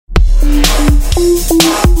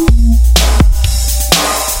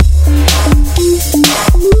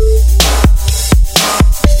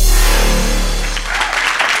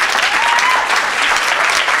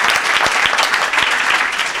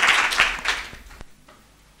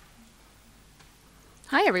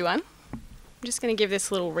Hi everyone. I'm just going to give this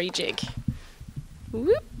a little rejig.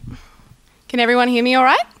 Whoop. Can everyone hear me all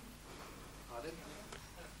right?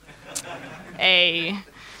 Hey.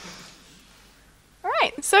 All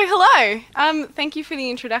right, so hello. Thank you for the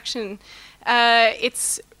introduction.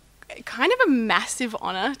 It's kind of a massive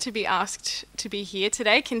honour to be asked to be here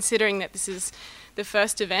today, considering that this is the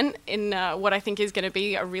first event in what I think is going to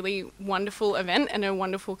be a really wonderful event and a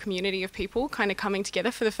wonderful community of people kind of coming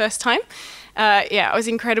together for the first time. I was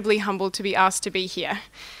incredibly humbled to be asked to be here.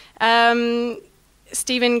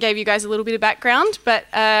 Stephen gave you guys a little bit of background, but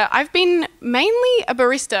I've been mainly a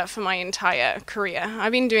barista for my entire career.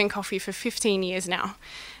 I've been doing coffee for 15 years now.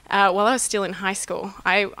 While I was still in high school,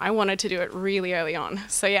 I wanted to do it really early on.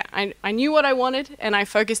 So yeah, I knew what I wanted and I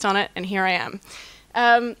focused on it, and here I am.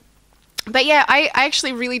 I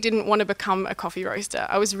actually really didn't want to become a coffee roaster.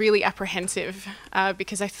 I was really apprehensive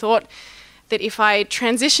because I thought that if I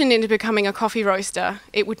transitioned into becoming a coffee roaster,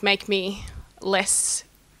 it would make me less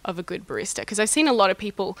of a good barista, because I've seen a lot of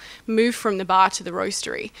people move from the bar to the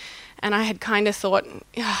roastery, and I had kind of thought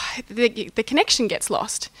the connection gets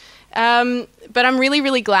lost. But I'm really,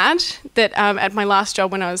 really glad that at my last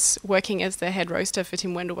job, when I was working as the head roaster for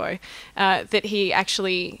Tim Wendelboe, that he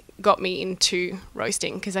actually got me into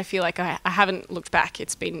roasting, because I feel like I haven't looked back.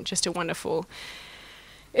 It's been just a wonderful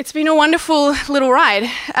little ride.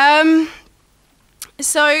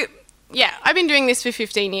 I've been doing this for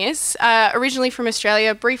 15 years, originally from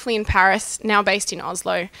Australia, briefly in Paris, now based in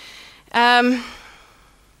Oslo.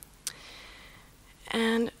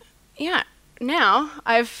 Now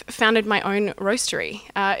I've founded my own roastery.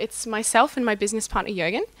 It's myself and my business partner,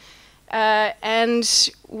 Jürgen, and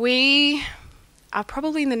we are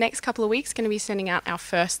probably in the next couple of weeks going to be sending out our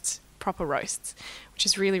first proper roasts, which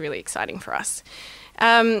is really, really exciting for us.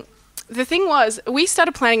 The thing was, we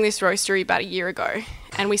started planning this roastery about a year ago,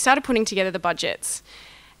 and we started putting together the budgets.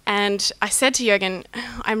 And I said to Jürgen,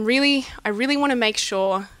 I really want to make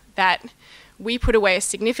sure that we put away a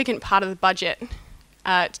significant part of the budget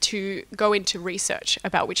to go into research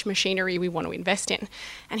about which machinery we want to invest in.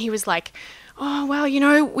 And he was like, oh, well,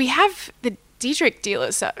 we have the Diedrich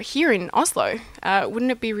dealers here in Oslo.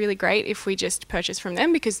 Wouldn't it be really great if we just purchase from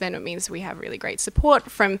them? Because then it means we have really great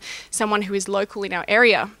support from someone who is local in our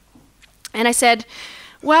area. And I said,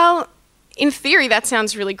 well, in theory, that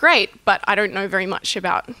sounds really great, but I don't know very much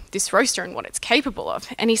about this roaster and what it's capable of.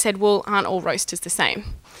 And he said, well, aren't all roasters the same?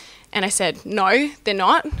 And I said, no, they're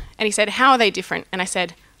not. And he said, how are they different? And I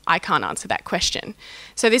said, I can't answer that question.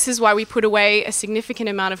 So this is why we put away a significant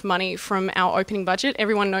amount of money from our opening budget.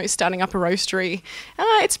 Everyone knows starting up a roastery,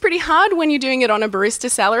 it's pretty hard when you're doing it on a barista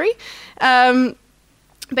salary.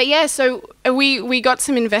 So we got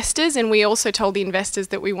some investors, and we also told the investors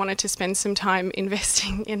that we wanted to spend some time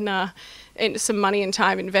investing in some money and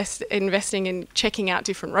time investing in checking out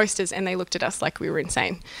different roasters, and they looked at us like we were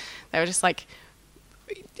insane. They were just like,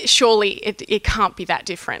 surely it can't be that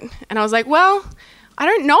different. And I was like, well, I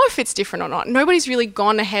don't know if it's different or not. Nobody's really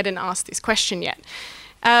gone ahead and asked this question yet.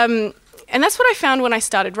 And that's what I found when I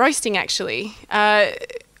started roasting, actually.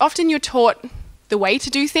 Often you're taught the way to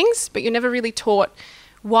do things, but you're never really taught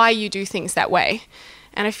why you do things that way.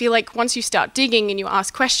 And I feel like once you start digging and you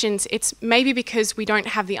ask questions, it's maybe because we don't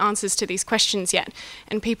have the answers to these questions yet.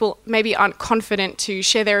 And people maybe aren't confident to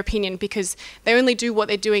share their opinion because they only do what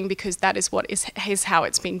they're doing because that is what is how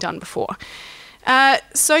it's been done before. The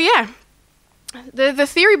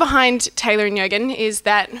theory behind Taylor and Jürgen is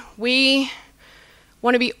that we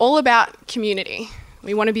want to be all about community.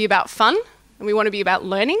 We want to be about fun, and we want to be about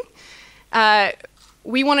learning.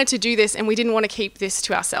 We wanted to do this, and we didn't want to keep this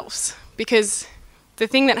to ourselves, because the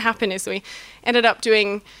thing that happened is we ended up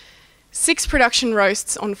doing 6 production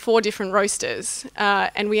roasts on 4 different roasters,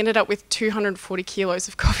 and we ended up with 240 kilos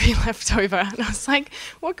of coffee left over. And I was like,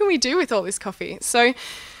 what can we do with all this coffee? So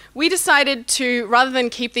we decided to, rather than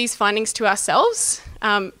keep these findings to ourselves,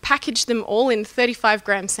 package them all in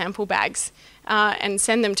 35-gram sample bags and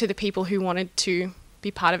send them to the people who wanted to be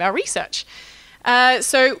part of our research.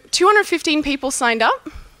 So 215 people signed up.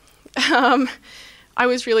 I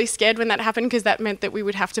was really scared when that happened, because that meant that we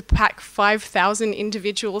would have to pack 5,000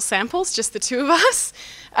 individual samples, just the 2 of us.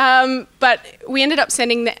 But we ended up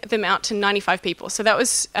sending them out to 95 people. So that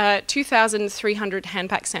was 2,300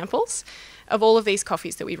 hand-packed samples of all of these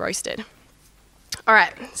coffees that we roasted. All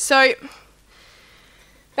right, so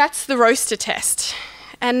that's the roaster test.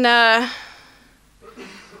 And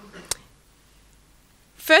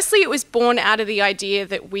firstly, it was born out of the idea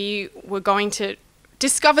that we were going to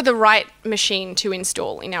discover the right machine to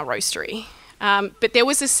install in our roastery. But there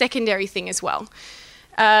was a secondary thing as well.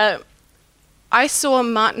 I saw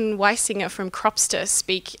Martin Weisinger from Cropster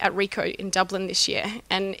speak at Rico in Dublin this year,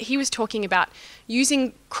 and he was talking about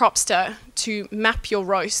using Cropster to map your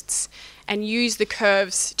roasts and use the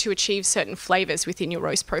curves to achieve certain flavours within your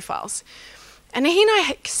roast profiles. And he and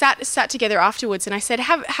I sat together afterwards, and I said,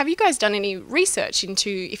 have you guys done any research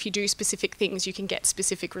into if you do specific things, you can get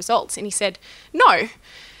specific results? And he said, no.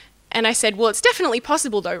 And I said, well, it's definitely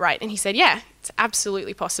possible though, right? And he said, yeah, it's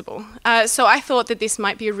absolutely possible. So I thought that this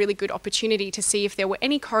might be a really good opportunity to see if there were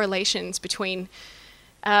any correlations between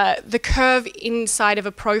the curve inside of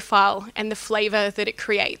a profile and the flavour that it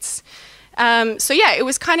creates. So yeah, it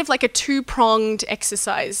was kind of like a two-pronged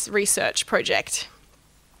exercise research project.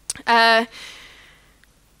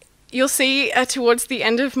 You'll see towards the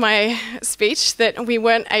end of my speech that we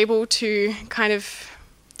weren't able to kind of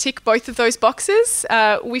tick both of those boxes.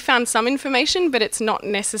 We found some information, but it's not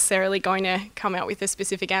necessarily going to come out with a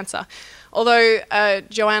specific answer. Although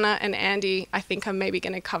Joanna and Andy, I think, are maybe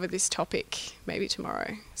going to cover this topic maybe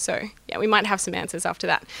tomorrow. So yeah, we might have some answers after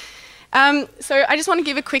that. So I just want to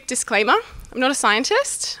give a quick disclaimer. I'm not a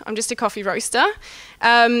scientist. I'm just a coffee roaster.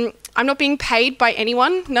 I'm not being paid by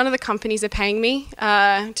anyone. None of the companies are paying me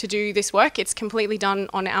to do this work. It's completely done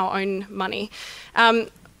on our own money.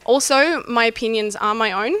 Also, my opinions are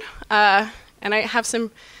my own, and I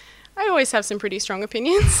always have some pretty strong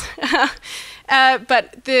opinions.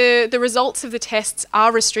 But the results of the tests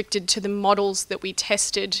are restricted to the models that we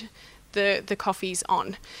tested the coffees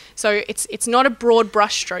on. So it's not a broad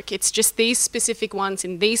brushstroke. It's just these specific ones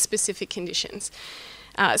in these specific conditions.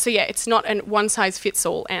 So yeah, it's not a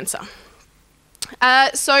one-size-fits-all answer.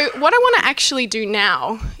 So what I want to actually do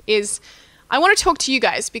now is I want to talk to you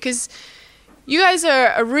guys, because you guys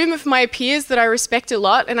are a room of my peers that I respect a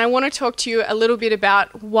lot, and I want to talk to you a little bit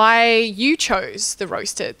about why you chose the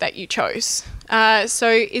roaster that you chose. So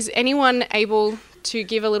is anyone able to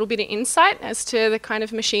give a little bit of insight as to the kind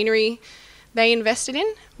of machinery they invested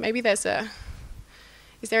in? Maybe is there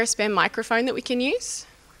a spare microphone that we can use?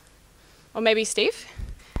 Or maybe Steve?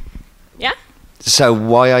 Yeah? So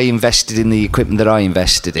why I invested in the equipment that I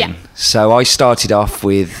invested in? Yeah. So I started off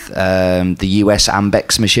with the US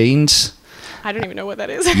Ambex machines. I don't even know what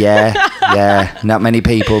that is. Yeah, not many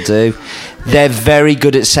people do. They're very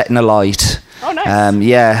good at setting a light. Oh, nice.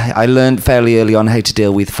 Yeah, I learned fairly early on how to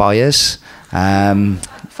deal with fires.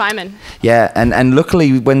 Fireman. Yeah, and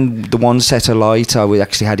luckily when the one set alight, I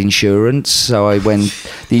actually had insurance. So I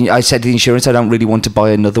said to the insurance, I don't really want to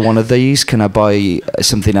buy another one of these. Can I buy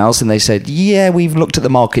something else? And they said, yeah, we've looked at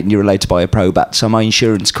the market and you're allowed to buy a Probat. So my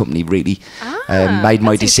insurance company really made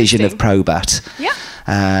my decision of Probat. Yeah.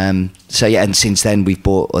 So yeah, and since then we've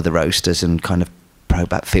bought other roasters and kind of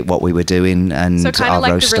Probat fit what we were doing, and so kind of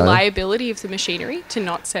like the style. reliability of the machinery to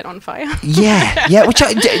not set on fire. Yeah, which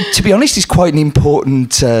to be honest is quite an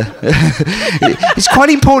important. It's quite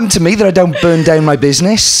important to me that I don't burn down my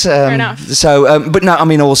business. Fair enough. So, but no, I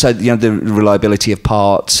mean also the reliability of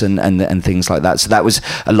parts and things like that. So that was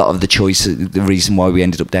a lot of the choice, the reason why we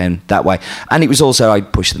ended up down that way, and it was also I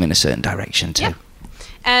pushed them in a certain direction too. Yeah.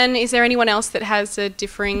 And is there anyone else that has a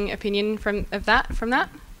differing opinion from that?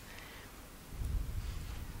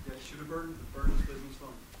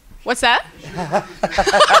 What's that?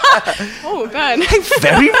 Oh, God.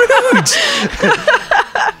 Very rude.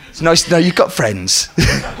 It's nice to know you've got friends.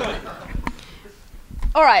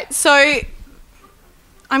 All right, so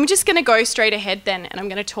I'm just going to go straight ahead then, and I'm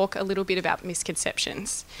going to talk a little bit about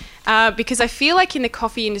misconceptions. Because I feel like in the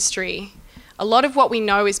coffee industry, a lot of what we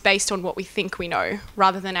know is based on what we think we know,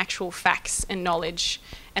 rather than actual facts and knowledge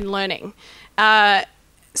and learning.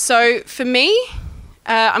 So for me,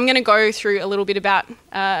 I'm going to go through a little bit about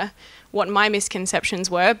what my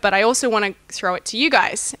misconceptions were, but I also want to throw it to you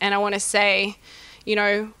guys, and I want to say,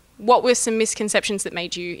 what were some misconceptions that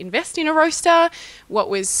made you invest in a roaster? What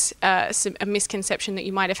was a misconception that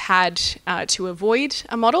you might have had to avoid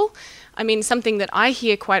a model? I mean, something that I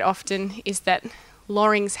hear quite often is that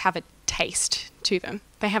Loring's have a taste to them.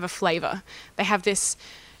 They have a flavour. They have this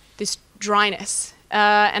dryness.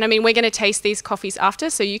 And I mean, we're going to taste these coffees after,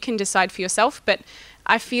 so you can decide for yourself, but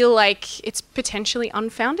I feel like it's potentially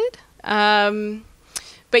unfounded.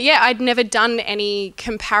 But yeah, I'd never done any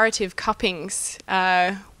comparative cuppings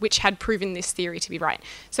which had proven this theory to be right.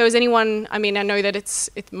 So is anyone, I mean, I know that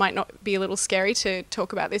it might not be a little scary to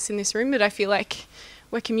talk about this in this room, but I feel like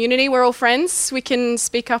we're community, we're all friends, we can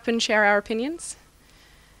speak up and share our opinions.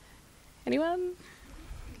 Anyone?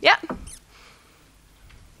 Yeah.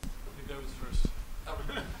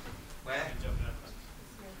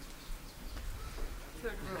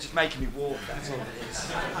 Just making me warm, that's all it is.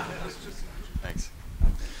 Thanks.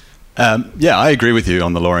 Yeah, I agree with you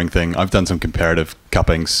on the Loring thing. I've done some comparative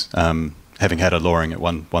cuppings, and having had a Loring at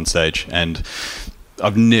one stage, and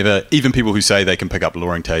I've never, even people who say they can pick up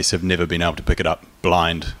Loring taste have never been able to pick it up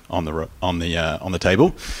blind on the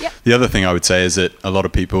table. Yep. The other thing I would say is that a lot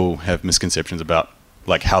of people have misconceptions about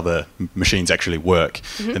like how the machines actually work,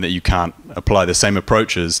 and that you can't apply the same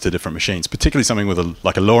approaches to different machines, particularly something with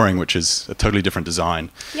a Loring, which is a totally different design.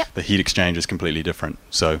 Yep. The heat exchange is completely different.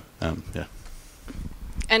 So yeah.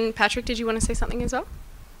 And Patrick, did you want to say something as well?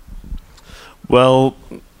 Well,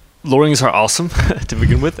 Lorings are awesome to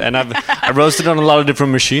begin with, and I've roasted on a lot of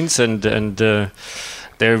different machines, and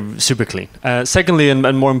they're super clean. Secondly,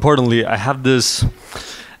 and more importantly, I have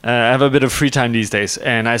a bit of free time these days,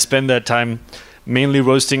 and I spend that time mainly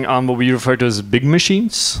roasting on what we refer to as big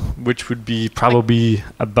machines, which would be probably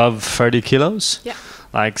above 30 kilos,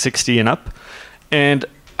 like 60 and up. And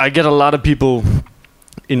I get a lot of people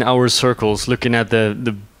in our circles looking at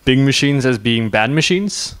the big machines as being bad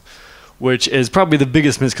machines, which is probably the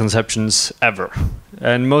biggest misconceptions ever.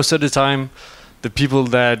 And most of the time, the people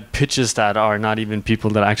that pitches that are not even people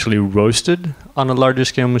that actually roasted on a larger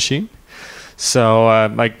scale machine. So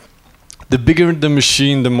like the bigger the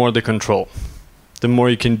machine, the more the control, the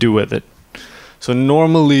more you can do with it. So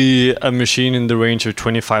normally a machine in the range of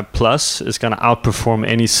 25 plus is going to outperform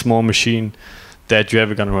any small machine that you're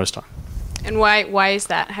ever going to roast on. And why is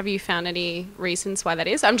that? Have you found any reasons why that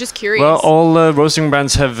is? I'm just curious. Well, all roasting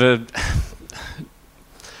brands have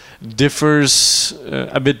differs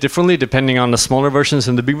a bit differently depending on the smaller versions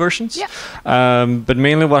and the big versions. Yeah. But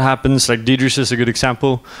mainly what happens, like Diedrich's is a good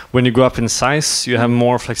example, when you go up in size, you have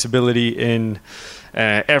more flexibility in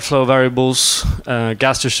airflow variables,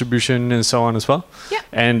 gas distribution, and so on as well. Yeah.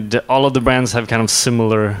 And all of the brands have kind of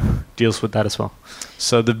similar deals with that as well.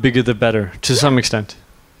 So the bigger the better, to some extent.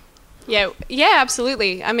 Yeah,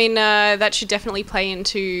 absolutely. I mean, that should definitely play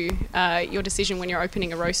into your decision when you're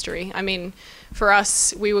opening a roastery. I mean, for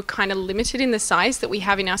us, we were kind of limited in the size that we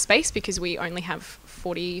have in our space because we only have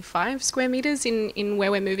 45 square meters in where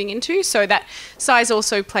we're moving into. So that size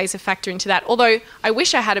also plays a factor into that. Although I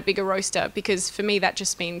wish I had a bigger roaster, because for me that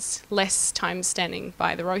just means less time standing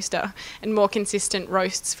by the roaster and more consistent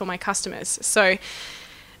roasts for my customers. So,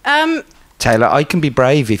 Taylor, I can be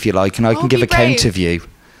brave if you like, and I can give a counter view.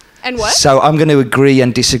 And what? So I'm going to agree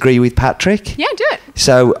and disagree with Patrick. Yeah, do it.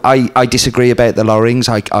 So I disagree about the Lorings.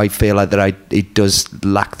 I feel like that it does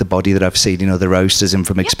lack the body that I've seen in other roasters, and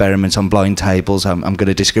from experiments on blind tables, I'm going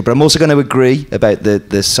to disagree. But I'm also going to agree about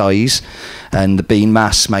the size, and the bean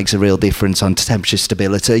mass makes a real difference on temperature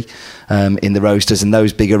stability in the roasters, and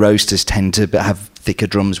those bigger roasters tend to have thicker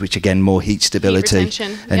drums, which again more heat stability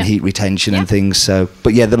and heat retention and things. So,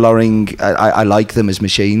 but yeah, the Loring, I like them as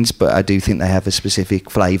machines, but I do think they have a specific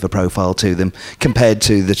flavour profile to them compared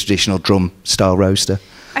to the traditional drum style roaster.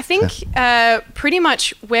 I think pretty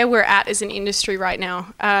much where we're at as an industry right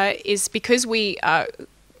now is because we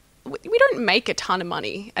don't make a ton of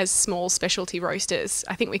money as small specialty roasters.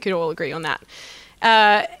 I think we could all agree on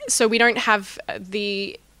that. So we don't have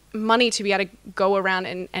the money to be able to go around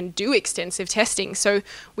and do extensive testing. So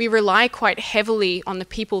we rely quite heavily on the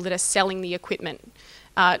people that are selling the equipment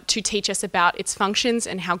to teach us about its functions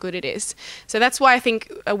and how good it is. So that's why I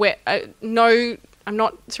think I'm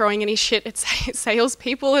not throwing any shit at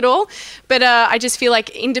salespeople at all, but I just feel like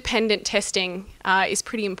independent testing is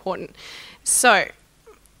pretty important. So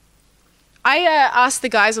I asked the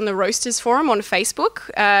guys on the Roasters Forum on Facebook,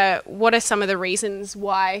 what are some of the reasons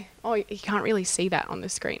why... Oh, you can't really see that on the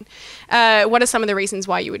screen. What are some of the reasons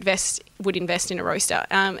why you would invest in a roaster?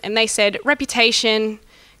 And they said reputation,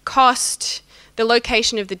 cost, the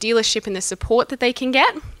location of the dealership and the support that they can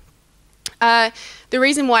get. The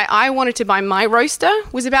reason why I wanted to buy my roaster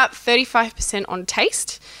was about 35% on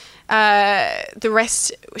taste. The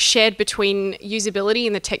rest shared between usability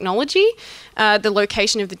and the technology, the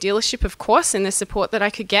location of the dealership, of course, and the support that I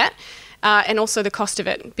could get, and also the cost of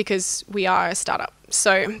it, because we are a startup.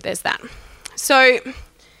 So there's that. So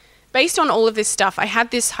based on all of this stuff, I had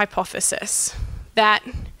this hypothesis that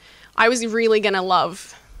I was really going to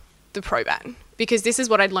love the Probat, because this is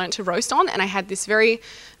what I'd learned to roast on, and I had this very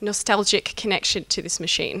nostalgic connection to this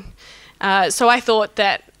machine. So I thought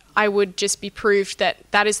that I would just be proved that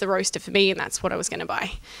that is the roaster for me, and that's what I was going to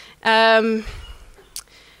buy.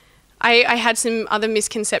 I had some other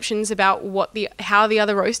misconceptions about how the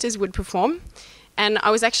other roasters would perform, and I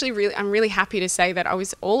was actually I'm really happy to say that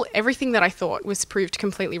everything that I thought was proved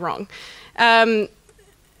completely wrong.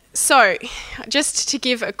 So, just to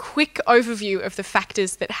give a quick overview of the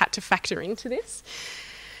factors that had to factor into this,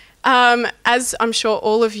 as I'm sure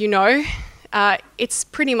all of you know, it's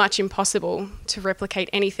pretty much impossible to replicate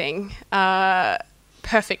anything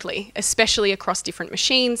perfectly, especially across different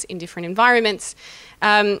machines in different environments.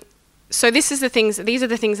 so these are the things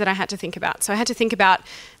that I had to think about. So I had to think about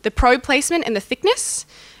the probe placement and the thickness,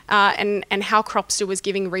 and how Cropster was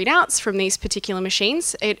giving readouts from these particular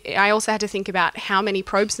machines. I also had to think about how many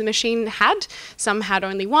probes the machine had. Some had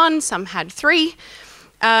only one, some had 3.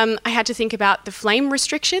 I had to think about the flame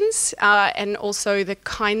restrictions, and also the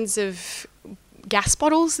kinds of gas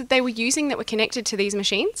bottles that they were using that were connected to these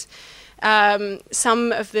machines.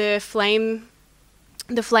 Some of the flame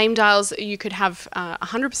dials, you could have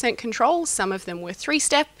 100% control. Some of them were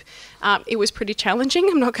 3-step. It was pretty challenging,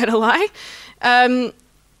 I'm not going to lie.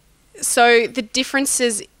 So the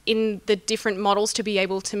differences in the different models to be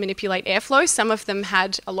able to manipulate airflow, some of them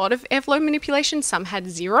had a lot of airflow manipulation, some had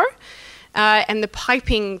 0. And the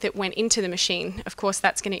piping that went into the machine, of course,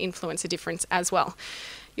 that's going to influence a difference as well.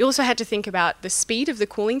 You also had to think about the speed of the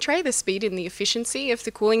cooling tray, the speed and the efficiency of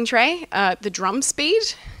the cooling tray, the drum speed.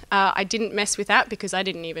 I didn't mess with that because I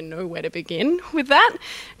didn't even know where to begin with that,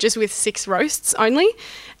 just with 6 roasts only.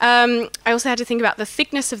 I also had to think about the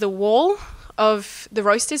thickness of the wall of the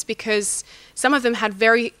roasters, because some of them had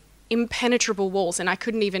very impenetrable walls and I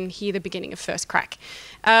couldn't even hear the beginning of first crack.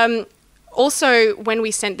 Also, when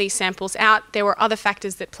we sent these samples out, there were other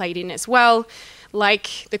factors that played in as well,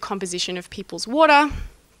 like the composition of people's water,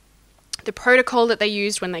 the protocol that they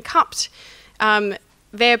used when they cupped,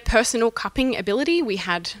 their personal cupping ability. We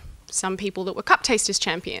had some people that were cup tasters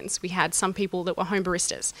champions. We had some people that were home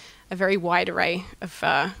baristas, a very wide array of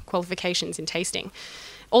qualifications in tasting.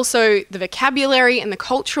 Also, the vocabulary and the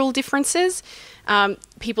cultural differences,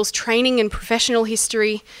 people's training and professional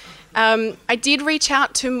history. I did reach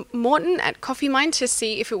out to Morton at Coffee Mind to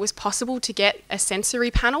see if it was possible to get a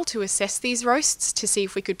sensory panel to assess these roasts, to see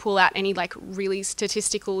if we could pull out any like really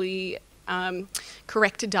statistically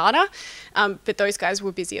correct data, but those guys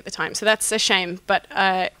were busy at the time, so that's a shame, but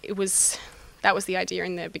that was the idea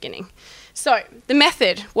in the beginning. So the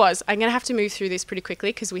method was, I'm going to have to move through this pretty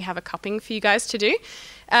quickly because we have a cupping for you guys to do.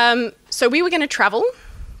 So we were going to travel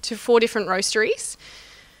to 4 different roasteries,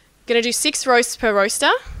 going to do 6 roasts per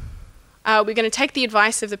roaster. We're going to take the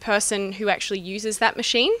advice of the person who actually uses that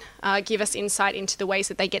machine, give us insight into the ways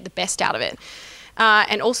that they get the best out of it,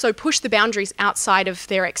 and also push the boundaries outside of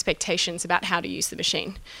their expectations about how to use the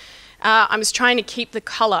machine. I was trying to keep the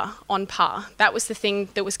colour on par. That was the thing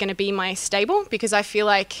that was going to be my stable, because I feel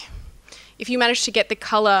like if you manage to get the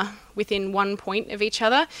colour within 1 point of each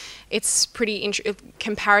other, it's pretty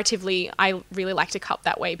comparatively, I really like to cup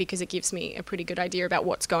that way because it gives me a pretty good idea about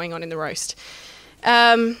what's going on in the roast.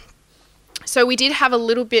 So we did have a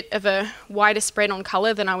little bit of a wider spread on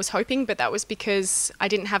colour than I was hoping, but that was because I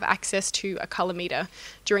didn't have access to a colour meter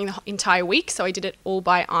during the entire week, so I did it all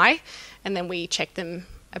by eye, and then we checked them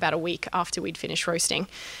about a week after we'd finished roasting.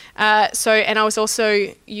 And I was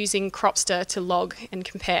also using Cropster to log and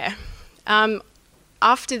compare.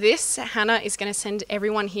 After this, Hannah is going to send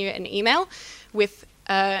everyone here an email with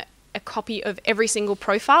a copy of every single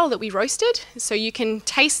profile that we roasted, so you can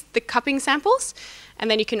taste the cupping samples, and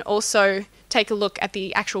then you can also take a look at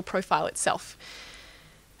the actual profile itself.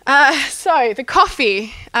 So the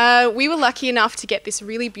coffee, we were lucky enough to get this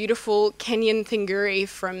really beautiful Kenyan Thinguri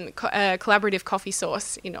from Collaborative Coffee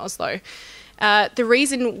Source in Oslo. The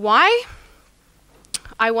reason why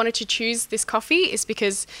I wanted to choose this coffee is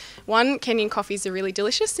because, one, Kenyan coffees are really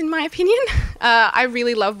delicious in my opinion. I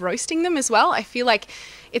really love roasting them as well. I feel like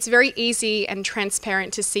it's very easy and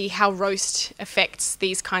transparent to see how roast affects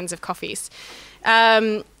these kinds of coffees.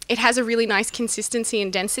 It has a really nice consistency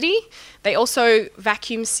and density. They also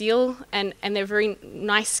vacuum seal, and they're very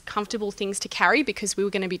nice, comfortable things to carry because we were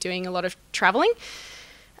going to be doing a lot of traveling.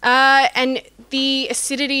 And the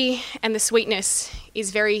acidity and the sweetness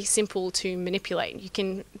is very simple to manipulate. You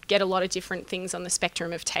can get a lot of different things on the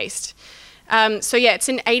spectrum of taste. So yeah, it's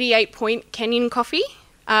an 88-point Kenyan coffee,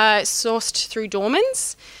 sourced through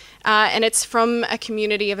Dormans, and it's from a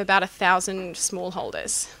community of about 1,000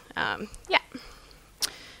 smallholders. Yeah.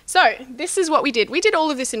 So this is what we did. We did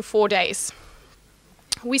all of this in 4 days.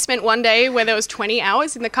 We spent one day where there was 20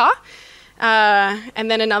 hours in the car,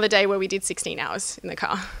 and then another day where we did 16 hours in the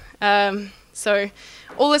car. So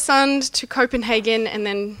Ålesund to Copenhagen, and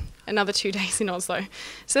then another 2 days in Oslo.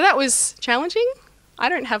 So that was challenging. I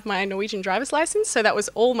don't have my Norwegian driver's license, so that was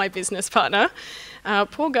all my business partner.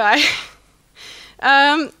 Poor guy.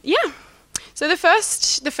 Yeah. So the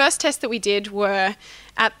first test that we did were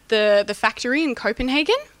at the factory in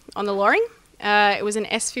Copenhagen on the Loring. It was an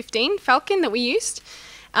S15 Falcon that we used.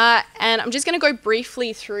 And I'm just going to go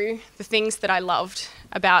briefly through the things that I loved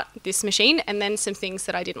about this machine, and then some things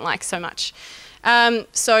that I didn't like so much.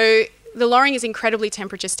 So the Loring is incredibly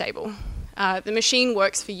temperature stable. The machine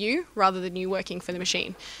works for you rather than you working for the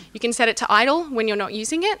machine. You can set it to idle when you're not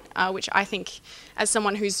using it, which I think, as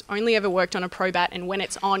someone who's only ever worked on a Probat, and when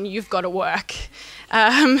it's on, you've got to work.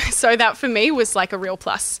 So that for me was like a real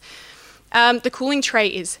plus. The cooling tray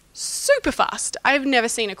is super fast. I've never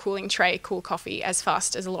seen a cooling tray cool coffee as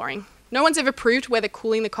fast as a Loring. No one's ever proved whether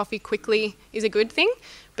cooling the coffee quickly is a good thing,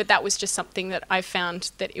 but that was just something that I've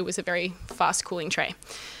found that it was a very fast cooling tray.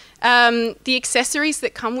 The accessories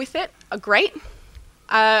that come with it are great.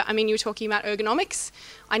 I mean, you were talking about ergonomics.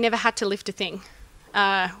 I never had to lift a thing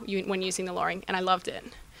when using the Loring, and I loved it.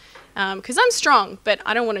 Because I'm strong, but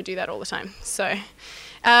I don't want to do that all the time. So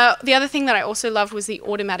the other thing that I also loved was the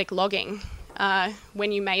automatic logging.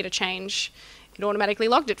 When you made a change, it automatically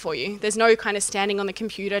logged it for you. There's no kind of standing on the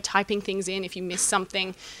computer, typing things in. If you miss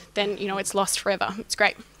something, then, you know, it's lost forever. It's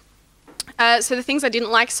great. So the things I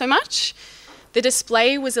didn't like so much, the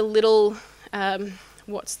display was a little,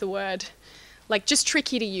 what's the word? Like just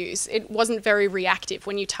tricky to use. It wasn't very reactive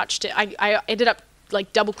when you touched it. I ended up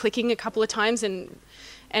like double clicking a couple of times and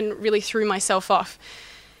really threw myself off.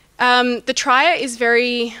 The Trier is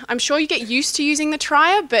very, I'm sure you get used to using the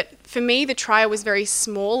Trier, but for me the Trier was very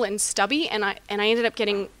small and stubby, and I ended up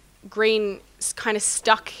getting green kind of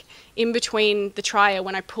stuck in between the Trier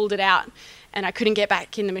when I pulled it out, and I couldn't get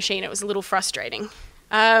back in the machine. It was a little frustrating.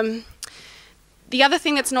 The other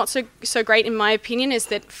thing that's not so great in my opinion is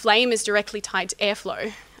that flame is directly tied to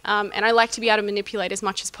airflow. And I like to be able to manipulate as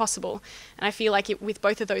much as possible. And I feel like with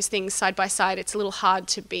both of those things side by side, it's a little hard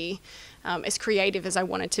to be as creative as I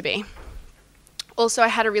wanted to be. Also, I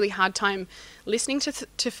had a really hard time listening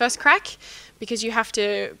to First Crack because you have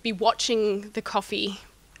to be watching the coffee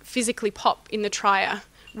physically pop in the Trier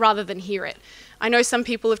rather than hear it. I know some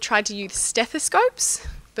people have tried to use stethoscopes,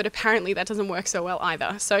 but apparently that doesn't work so well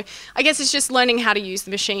either. So I guess it's just learning how to use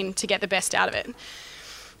the machine to get the best out of it.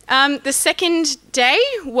 The second day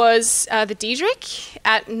was the Diedrich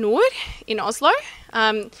at Nord in Oslo.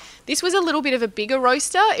 This was a little bit of a bigger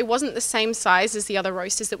roaster. It wasn't the same size as the other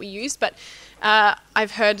roasters that we used, but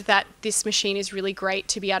I've heard that this machine is really great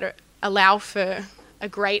to be able to allow for a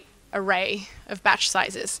great array of batch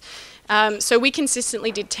sizes. So we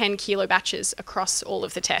consistently did 10 kilo batches across all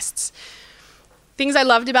of the tests. Things I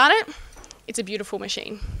loved about it, it's a beautiful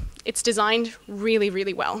machine. It's designed really,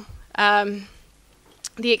 really well.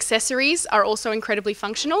 The accessories are also incredibly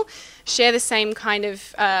functional, share the same kind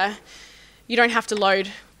of, you don't have to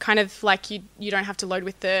load, kind of like you don't have to load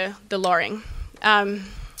with the Loring.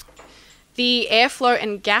 The airflow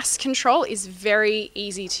and gas control is very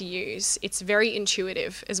easy to use. It's very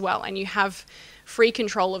intuitive as well, and you have free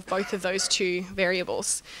control of both of those two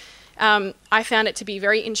variables. I found it to be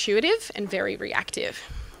very intuitive and very reactive.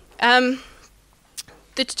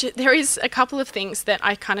 There is a couple of things that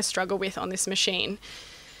I kind of struggle with on this machine.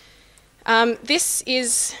 This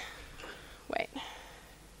is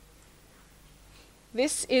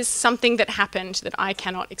something that happened that I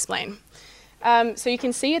cannot explain. So you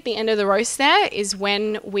can see at the end of the roast there is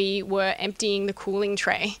when we were emptying the cooling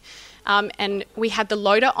tray. And we had the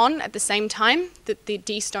loader on at the same time that the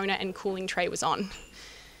destoner and cooling tray was on.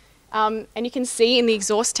 And you can see in the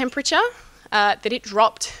exhaust temperature that it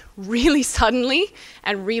dropped really suddenly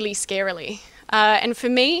and really scarily. And for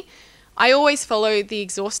me, I always follow the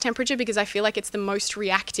exhaust temperature because I feel like it's the most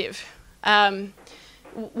reactive.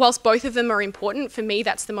 Whilst both of them are important, for me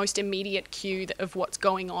that's the most immediate cue of what's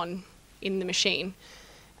going on in the machine.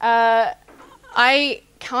 I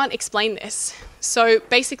can't explain this. So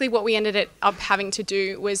basically what we ended up having to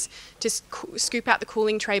do was just scoop out the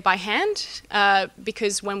cooling tray by hand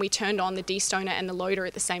because when we turned on the destoner and the loader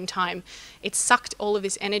at the same time, it sucked all of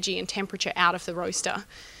this energy and temperature out of the roaster.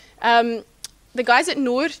 The guys at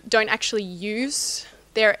Nord don't actually use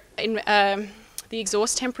the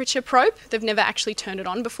exhaust temperature probe. They've never actually turned it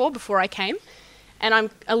on before I came. And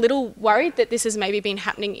I'm a little worried that this has maybe been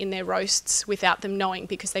happening in their roasts without them knowing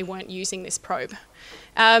because they weren't using this probe.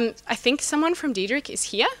 I think someone from Diedrich is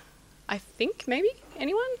here. I think, maybe?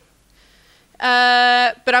 Anyone?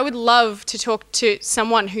 But I would love to talk to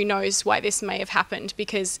someone who knows why this may have happened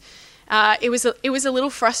because it was a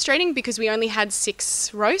little frustrating because we only had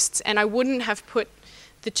 6 roasts and I wouldn't have put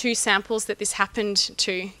the 2 samples that this happened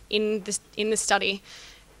to in the study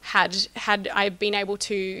had I been able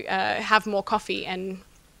to have more coffee and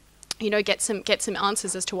get some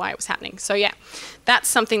answers as to why it was happening. So yeah, that's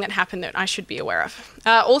something that happened that I should be aware of.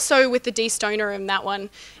 Also with the destoner and that one,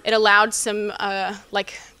 it allowed some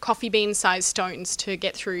like coffee bean sized stones to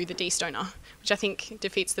get through the destoner, which I think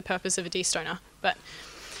defeats the purpose of a destoner. But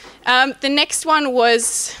the next one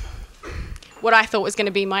was what I thought was going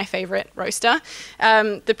to be my favourite roaster,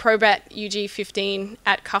 the Probat UG15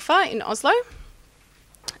 at Kuffa in Oslo.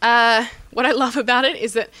 What I love about it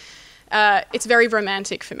is that it's very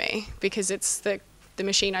romantic for me because it's the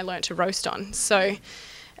machine I learnt to roast on. So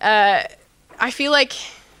I feel like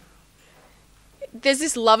there's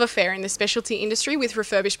this love affair in the specialty industry with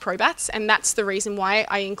refurbished Probats, and that's the reason why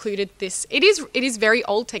I included this. It is very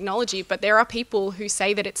old technology, but there are people who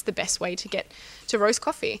say that it's the best way to get to roast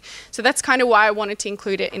coffee. So that's kind of why I wanted to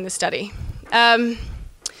include it in the study.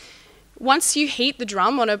 Once you heat the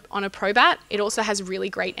drum on a Probat, it also has really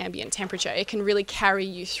great ambient temperature. It can really carry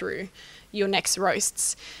you through your next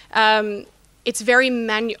roasts. It's very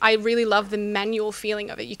manual. I really love the manual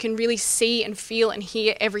feeling of it. You can really see and feel and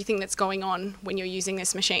hear everything that's going on when you're using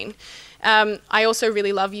this machine. I also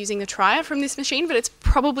really love using the Trier from this machine, but it's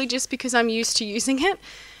probably just because I'm used to using it.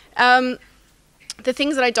 The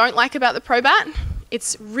things that I don't like about the Probat,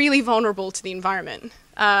 it's really vulnerable to the environment.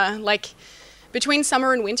 Between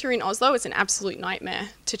summer and winter in Oslo, it's an absolute nightmare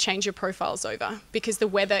to change your profiles over because the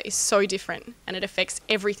weather is so different and it affects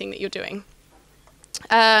everything that you're doing.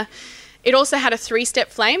 It also had a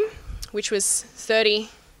 3-step flame, which was 30.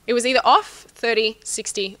 It was either off, 30,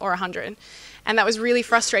 60, or 100. And that was really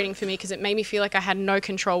frustrating for me because it made me feel like I had no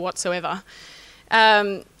control whatsoever.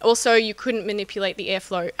 Also, you couldn't manipulate the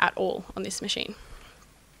airflow at all on this machine.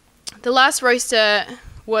 The last roaster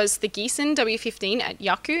was the Gießen W15 at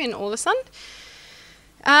Yaku in Ålesund.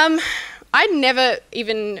 I'd never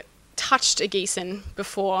even touched a Gießen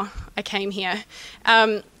before I came here.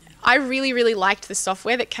 I really, really liked the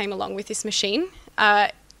software that came along with this machine.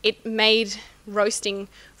 It made roasting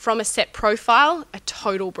from a set profile a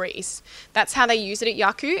total breeze. That's how they use it at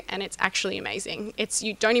Yaku, and it's actually amazing.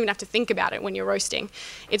 You don't even have to think about it when you're roasting.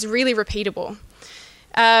 It's really repeatable.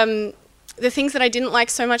 The things that I didn't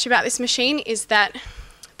like so much about this machine is that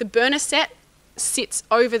the burner set sits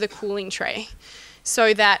over the cooling tray,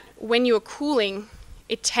 so that when you're cooling,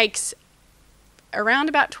 it takes around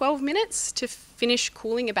about 12 minutes to finish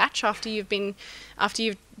cooling a batch after you've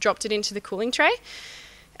dropped it into the cooling tray.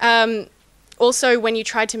 Also, when you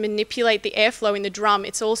try to manipulate the airflow in the drum,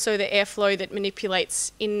 it's also the airflow that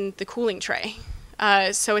manipulates in the cooling tray.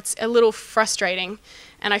 So it's a little frustrating,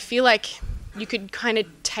 and I feel like you could kind of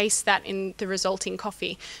taste that in the resulting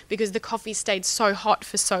coffee because the coffee stayed so hot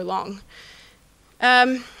for so long.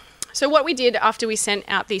 So what we did after we sent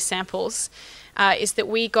out these samples is that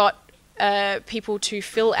we got people to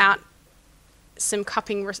fill out some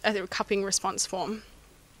cupping response form.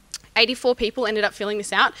 84 people ended up filling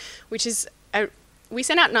this out, which is we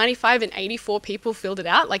sent out 95 and 84 people filled it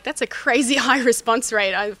out. Like, that's a crazy high response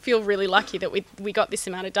rate. I feel really lucky that we got this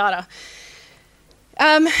amount of data.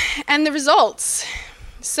 And the results.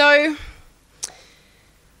 So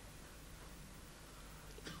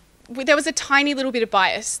there was a tiny little bit of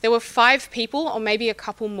bias. There were 5 people, or maybe a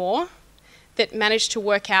couple more, that managed to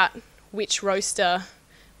work out which roaster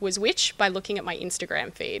was which by looking at my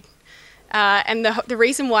Instagram feed. And the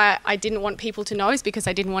reason why I didn't want people to know is because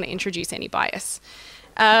I didn't want to introduce any bias.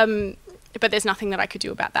 But there's nothing that I could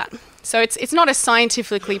do about that. So it's not a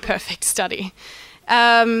scientifically perfect study.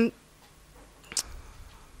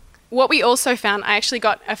 What we also found, I actually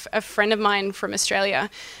got a friend of mine from Australia,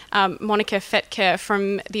 Monica Fetker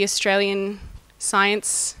from the Australian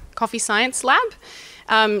Coffee Science Lab,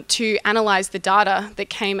 to analyse the data that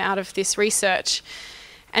came out of this research.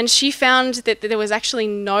 And she found that there was actually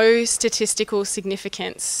no statistical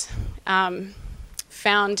significance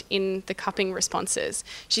found in the cupping responses.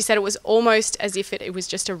 She said it was almost as if it was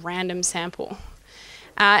just a random sample.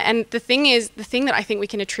 And the thing that I think we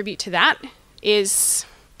can attribute to that is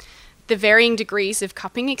the varying degrees of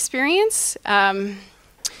cupping experience, the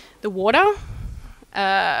water,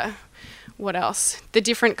 what else? The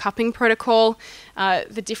different cupping protocol,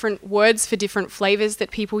 the different words for different flavours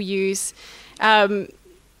that people use.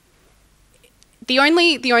 The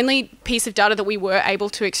only piece of data that we were able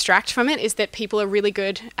to extract from it is that people are really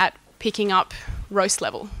good at picking up roast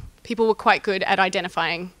level. People were quite good at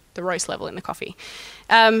identifying the roast level in the coffee.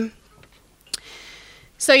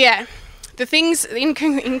 So yeah, the things, in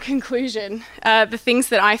conclusion, the things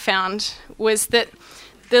that I found was that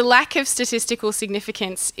the lack of statistical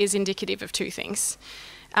significance is indicative of 2 things.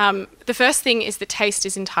 The first thing is that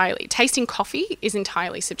tasting coffee is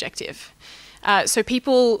entirely subjective. So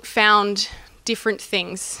people found different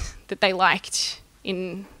things that they liked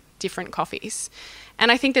in different coffees.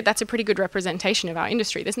 And I think that that's a pretty good representation of our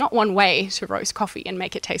industry. There's not one way to roast coffee and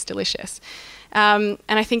make it taste delicious. And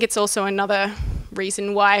I think it's also another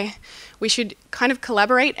reason why we should kind of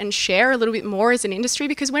collaborate and share a little bit more as an industry,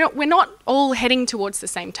 because we're not all heading towards the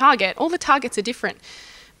same target. All the targets are different,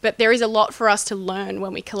 but there is a lot for us to learn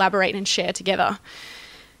when we collaborate and share together.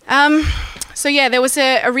 So yeah, there was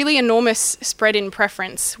a really enormous spread in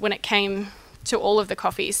preference when it came to all of the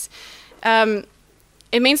coffees.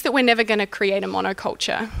 It means that we're never going to create a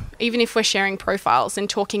monoculture, even if we're sharing profiles and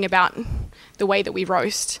talking about the way that we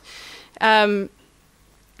roast. I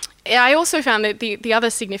also found that the other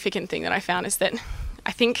significant thing that I found is that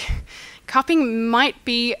I think cupping might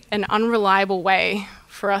be an unreliable way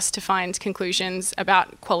for us to find conclusions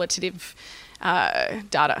about qualitative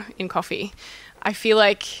data in coffee. I feel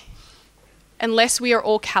like unless we are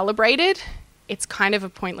all calibrated, it's kind of a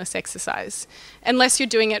pointless exercise, unless you're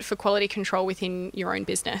doing it for quality control within your own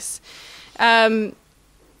business. I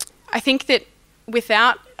think that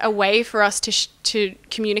without a way for us to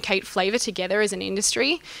communicate flavour together as an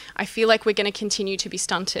industry, I feel like we're going to continue to be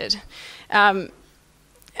stunted. And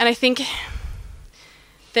I think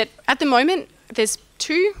that at the moment, there's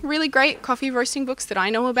 2 really great coffee roasting books that I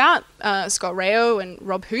know about, Scott Rao and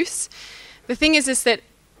Rob Hoos. The thing is that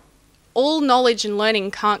all knowledge and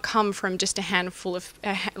learning can't come from just a handful of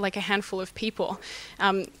people.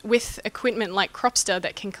 With equipment like Cropster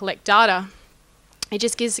that can collect data, it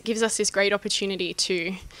just gives us this great opportunity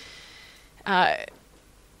to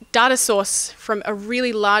data source from a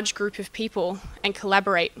really large group of people and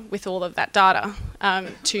collaborate with all of that data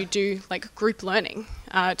to do like group learning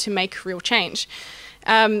to make real change.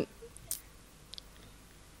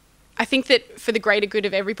 I think that for the greater good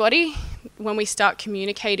of everybody, when we start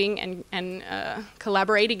communicating and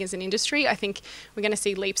collaborating as an industry, I think we're going to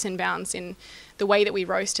see leaps and bounds in the way that we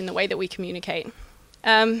roast and the way that we communicate.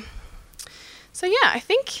 So yeah, I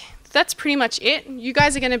think that's pretty much it. You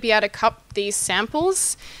guys are going to be able to cup these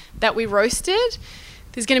samples that we roasted.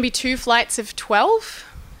 There's going to be 2 flights of 12.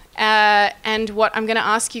 And what I'm going to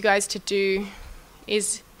ask you guys to do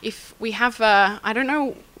is, if we have I don't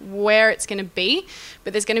know where it's going to be,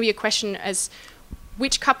 but there's going to be a question as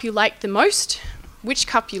which cup you liked the most, which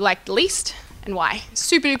cup you liked the least, and why.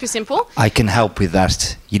 Super duper simple. I can help with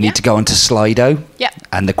that. You need to go onto Slido. Yep.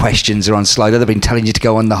 And the questions are on Slido. They've been telling you to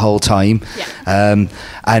go on the whole time. Yeah.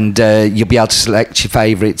 And you'll be able to select your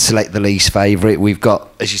favourite, select the least favourite. We've got,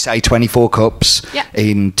 as you say, 24 cups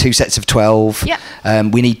in 2 sets of 12. Yep.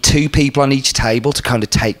 We need 2 people on each table to kind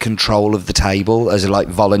of take control of the table as like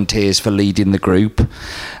volunteers for leading the group.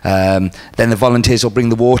 Then the volunteers will bring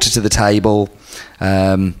the water to the table.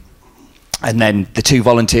 And then the 2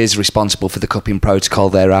 volunteers are responsible for the cupping protocol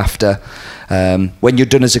thereafter. When you're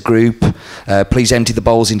done as a group, please empty the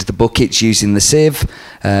bowls into the buckets using the sieve,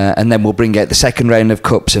 and then we'll bring out the second round of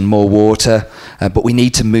cups and more water. But we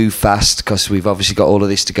need to move fast because we've obviously got all of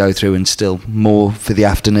this to go through and still more for the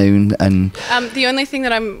afternoon. And the only thing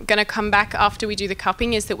that I'm going to come back after we do the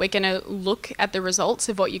cupping is that we're going to look at the results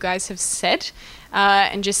of what you guys have said.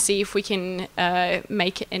 And just see if we can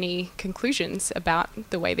make any conclusions about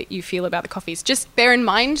the way that you feel about the coffees. Just bear in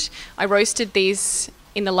mind, I roasted these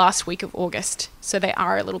in the last week of August, so they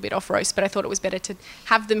are a little bit off roast, but I thought it was better to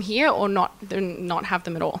have them here or not have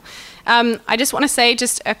them at all. I just want to say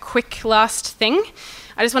just a quick last thing.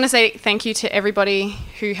 I just want to say thank you to everybody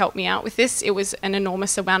who helped me out with this. It was an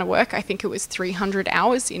enormous amount of work. I think it was 300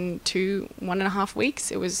 hours in 1.5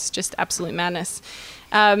 weeks. It was just absolute madness.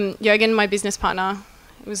 Jürgen, my business partner,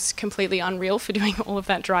 was completely unreal for doing all of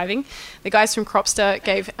that driving. The guys from Cropster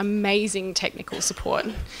gave amazing technical support.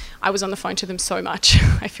 I was on the phone to them so much.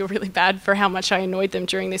 I feel really bad for how much I annoyed them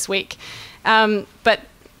during this week. But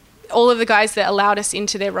all of the guys that allowed us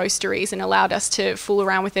into their roasteries and allowed us to fool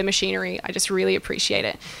around with their machinery, I just really appreciate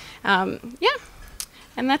it. Yeah,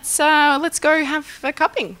 and that's let's go have a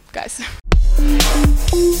cupping, guys.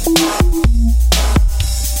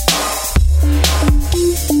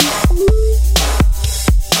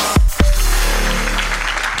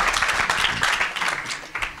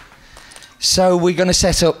 So we're going to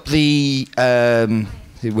set up the.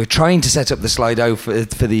 We're trying to set up the Slido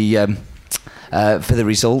for the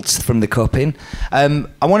results from the cupping. I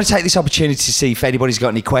want to take this opportunity to see if anybody's got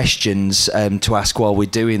any questions to ask while we're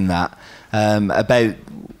doing that about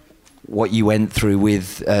what you went through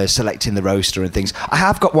with selecting the roaster and things. I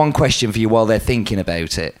have got one question for you while they're thinking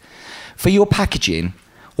about it. For your packaging,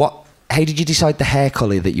 how did you decide the hair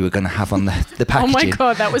colour that you were going to have on the packaging? Oh my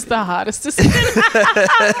God, that was the hardest decision.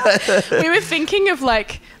 We were thinking of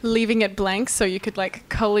like leaving it blank so you could like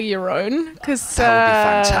colour your own. That would be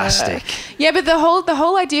fantastic. Yeah, but the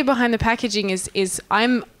whole idea behind the packaging is I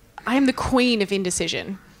am the queen of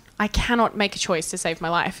indecision. I cannot make a choice to save my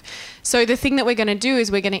life. So the thing that we're going to do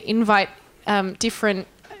is we're going to invite different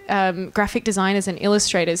graphic designers and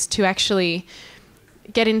illustrators to actually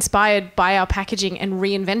get inspired by our packaging and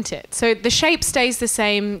reinvent it. So the shape stays the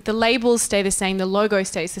same, the labels stay the same, the logo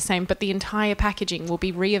stays the same, but the entire packaging will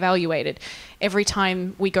be reevaluated every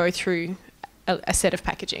time we go through a set of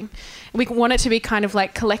packaging. We want it to be kind of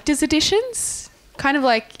like collector's editions, kind of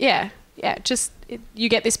like, you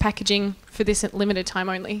get this packaging for this limited time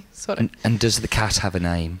only, sort of. And does the cat have a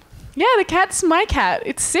name? Yeah, the cat's my cat.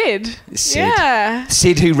 It's Sid. Sid. Yeah.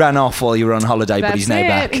 Sid, who ran off while you were on holiday, but he's now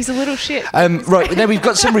back. He's a little shit. Right, now we've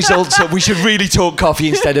got some results. We should really talk coffee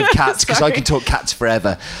instead of cats, because I can talk cats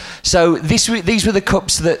forever. So these were the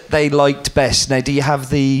cups that they liked best. Now, do you have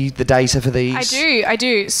the data for these? I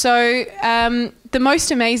do. So the most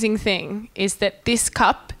amazing thing is that this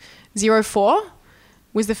cup, 04,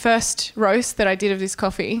 was the first roast that I did of this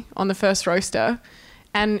coffee on the first roaster.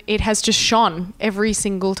 And it has just shone every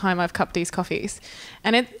single time I've cupped these coffees.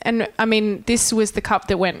 And I mean, this was the cup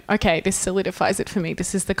that went, okay, this solidifies it for me.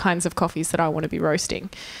 This is the kinds of coffees that I want to be roasting.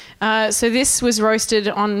 So this was roasted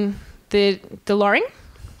on the Loring.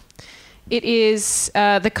 It is,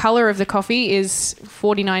 the colour of the coffee is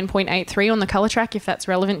 49.83 on the colour track, if that's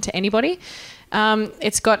relevant to anybody.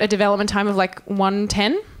 It's got a development time of like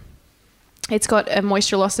 110. It's got a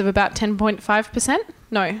moisture loss of about 10.5%.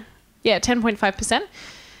 No. Yeah, 10.5%.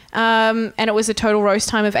 And it was a total roast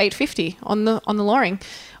time of 850 on the Loring.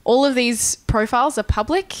 All of these profiles are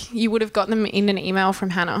public. You would have got them in an email from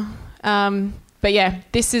Hannah. But yeah,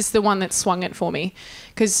 this is the one that swung it for me,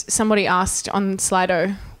 because somebody asked on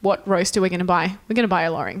Slido, what roaster we're going to buy. We're going to buy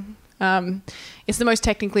a Loring. It's the most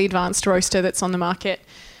technically advanced roaster that's on the market.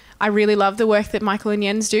 I really love the work that Michael and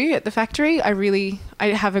Jens do at the factory. I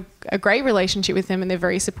have a great relationship with them, and they're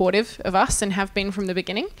very supportive of us and have been from the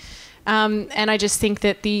beginning. And I just think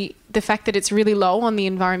that the fact that it's really low on the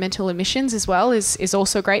environmental emissions as well is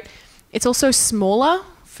also great. It's also smaller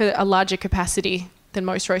for a larger capacity than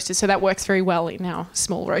most roasters, so that works very well in our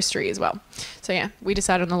small roastery as well. So yeah, we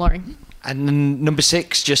decided on the Loring. And then number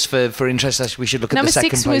 6, just for interest, we should look at the second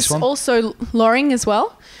place one. Number 6 was also Loring as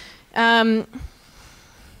well.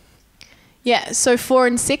 Yeah, so 4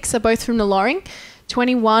 and 6 are both from the Loring.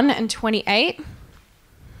 21 and 28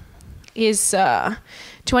 is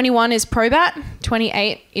 21 is Probat,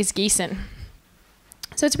 28 is Gießen.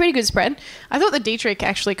 So it's a pretty good spread. I thought the Dietrich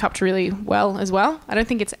actually cupped really well as well. I don't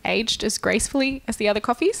think it's aged as gracefully as the other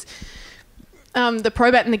coffees. The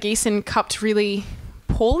Probat and the Gießen cupped really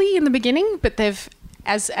poorly in the beginning, but they've,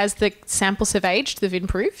 as the samples have aged, they've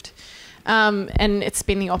improved. And it's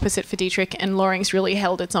been the opposite for Dietrich, and Loring's really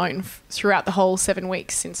held its own throughout the whole 7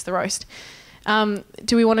 weeks since the roast.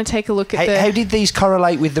 Do we want to take a look at how did these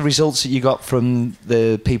correlate with the results that you got from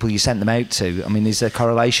the people you sent them out to? I mean, is there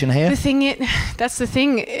correlation here? That's the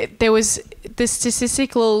thing. There was the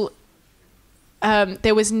statistical.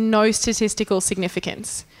 There was no statistical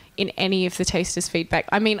significance in any of the tasters' feedback.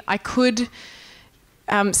 I mean, I could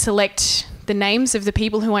select the names of the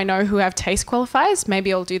people who I know who have taste qualifiers.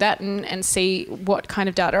 Maybe I'll do that and see what kind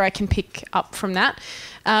of data I can pick up from that.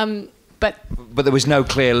 But there was no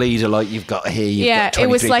clear leader like you've got here. You've got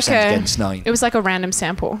 23% against 9. It was like a random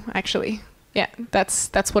sample, actually. Yeah,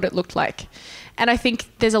 that's what it looked like. And I think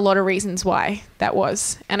there's a lot of reasons why that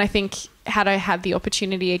was. And I think had I had the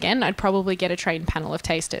opportunity again, I'd probably get a trained panel of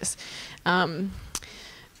tasters.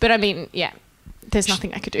 But I mean, yeah, there's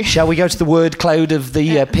nothing I could do. Shall we go to the word cloud of the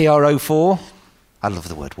PR04? I love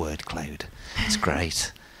the word cloud. It's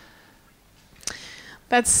great.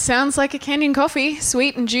 That sounds like a Kenyan coffee.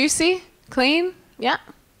 Sweet and juicy, clean. Yeah.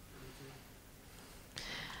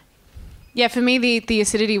 Yeah, for me, the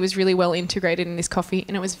acidity was really well integrated in this coffee,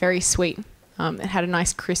 and it was very sweet. It had a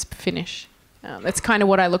nice crisp finish. That's kind of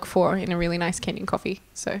what I look for in a really nice Kenyan coffee.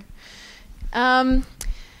 So, and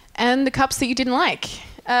the cups that you didn't like.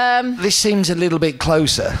 This seems a little bit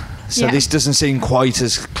closer. So this doesn't seem quite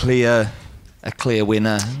as clear, a clear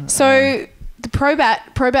winner. So the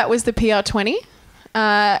Probat was the PR20.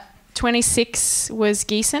 26 was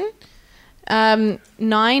Gießen.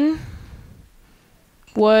 9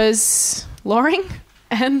 was Loring.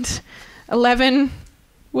 And 11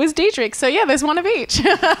 was Dietrich. So yeah, there's one of each.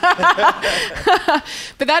 But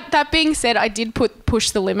that being said, I did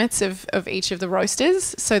push the limits of each of the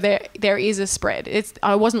roasters. So there is a spread.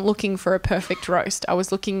 I wasn't looking for a perfect roast. I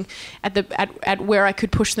was looking at where I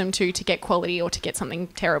could push them to get quality or to get something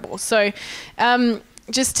terrible. So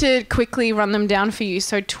just to quickly run them down for you.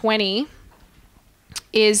 So 20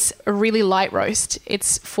 is a really light roast.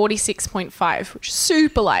 It's 46.5, which is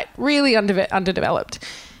super light, really underdeveloped.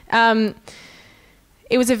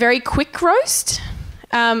 It was a very quick roast.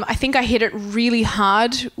 I think I hit it really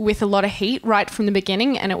hard with a lot of heat right from the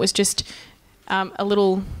beginning, and it was just a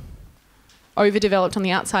little overdeveloped on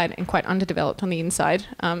the outside and quite underdeveloped on the inside.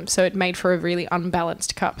 So it made for a really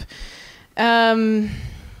unbalanced cup.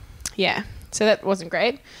 Yeah, so that wasn't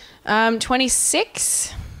great.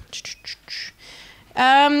 26.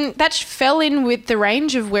 That fell in with the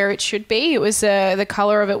range of where it should be. It was the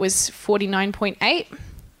colour of it was 49.8.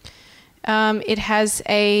 It has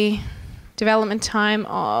a development time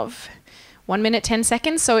of 1 minute 10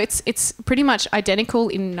 seconds, so it's pretty much identical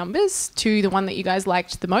in numbers to the one that you guys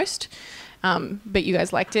liked the most, but you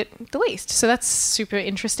guys liked it the least. So that's super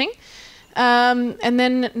interesting. And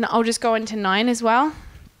then I'll just go into 9 as well.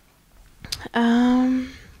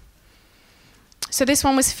 So this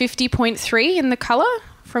one was 50.3 in the colour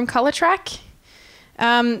from ColourTrack.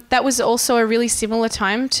 That was also a really similar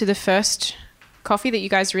time to the first coffee that you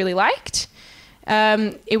guys really liked.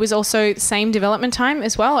 It was also the same development time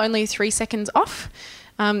as well, only 3 seconds off.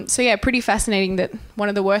 So yeah, pretty fascinating that one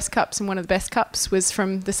of the worst cups and one of the best cups was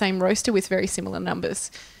from the same roaster with very similar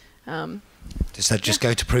numbers. Does that just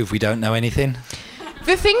go to prove we don't know anything?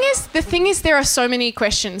 The thing is, there are so many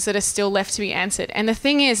questions that are still left to be answered. And the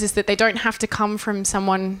thing is that they don't have to come from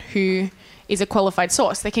someone who is a qualified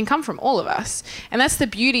source. They can come from all of us. And that's the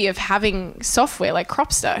beauty of having software like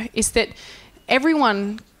Cropster, is that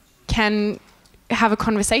everyone can have a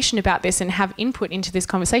conversation about this and have input into this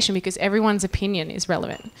conversation because everyone's opinion is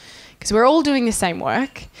relevant. Because we're all doing the same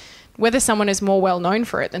work. Whether someone is more well known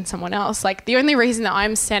for it than someone else. Like, the only reason that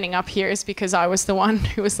I'm standing up here is because I was the one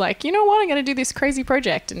who was like, you know what, I'm going to do this crazy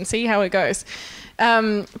project and see how it goes.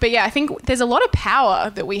 But yeah, I think there's a lot of power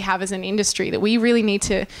that we have as an industry that we really need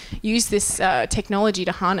to use this technology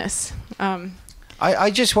to harness. I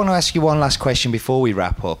just want to ask you one last question before we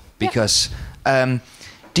wrap up, because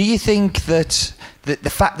do you think that the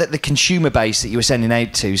fact that the consumer base that you were sending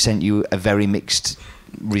out to sent you a very mixed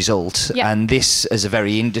result, and this as a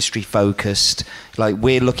very industry focused, like,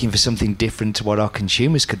 we're looking for something different to what our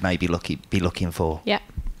consumers could maybe be looking for? Yeah.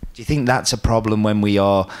 Do you think that's a problem when we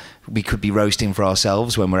could be roasting for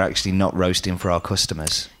ourselves when we're actually not roasting for our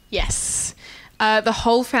customers? Yes. The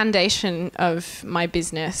whole foundation of my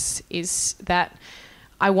business is that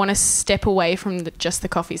I want to step away from just the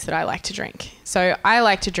coffees that I like to drink. So I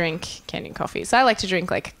like to drink Kenyan coffees. I like to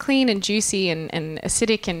drink like clean and juicy and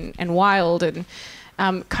acidic and wild and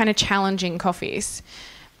kind of challenging coffees.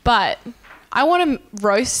 But I want to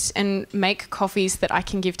roast and make coffees that I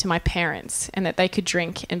can give to my parents and that they could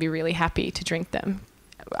drink and be really happy to drink them.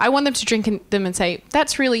 I want them to drink them and say,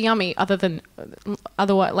 that's really yummy,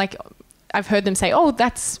 otherwise, like, I've heard them say, oh,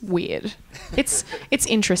 that's weird. It's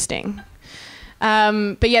interesting.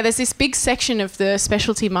 But yeah, there's this big section of the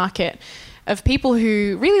specialty market of people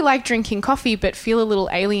who really like drinking coffee but feel a little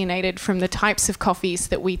alienated from the types of coffees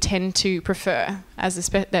that we tend to prefer as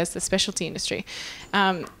the specialty industry.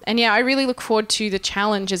 And yeah, I really look forward to the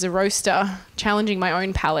challenge as a roaster, challenging my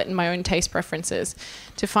own palate and my own taste preferences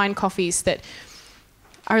to find coffees that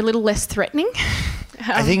are a little less threatening.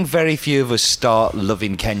 I think very few of us start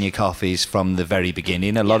loving Kenya coffees from the very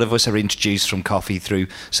beginning. A lot of us are introduced from coffee through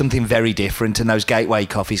something very different, and those gateway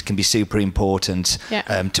coffees can be super important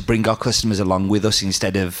to bring our customers along with us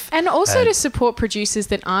instead of... And also to support producers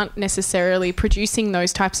that aren't necessarily producing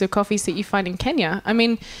those types of coffees that you find in Kenya. I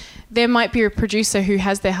mean, there might be a producer who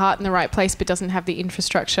has their heart in the right place but doesn't have the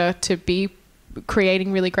infrastructure to be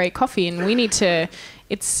creating really great coffee, and we need to...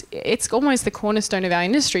 It's almost the cornerstone of our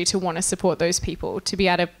industry to want to support those people, to be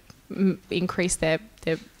able to increase the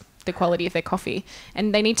quality of their coffee,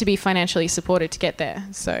 and they need to be financially supported to get there.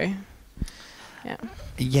 So, yeah.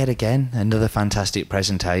 Yet again, another fantastic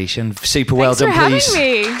presentation. Super well done,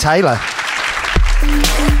 please. Taylor.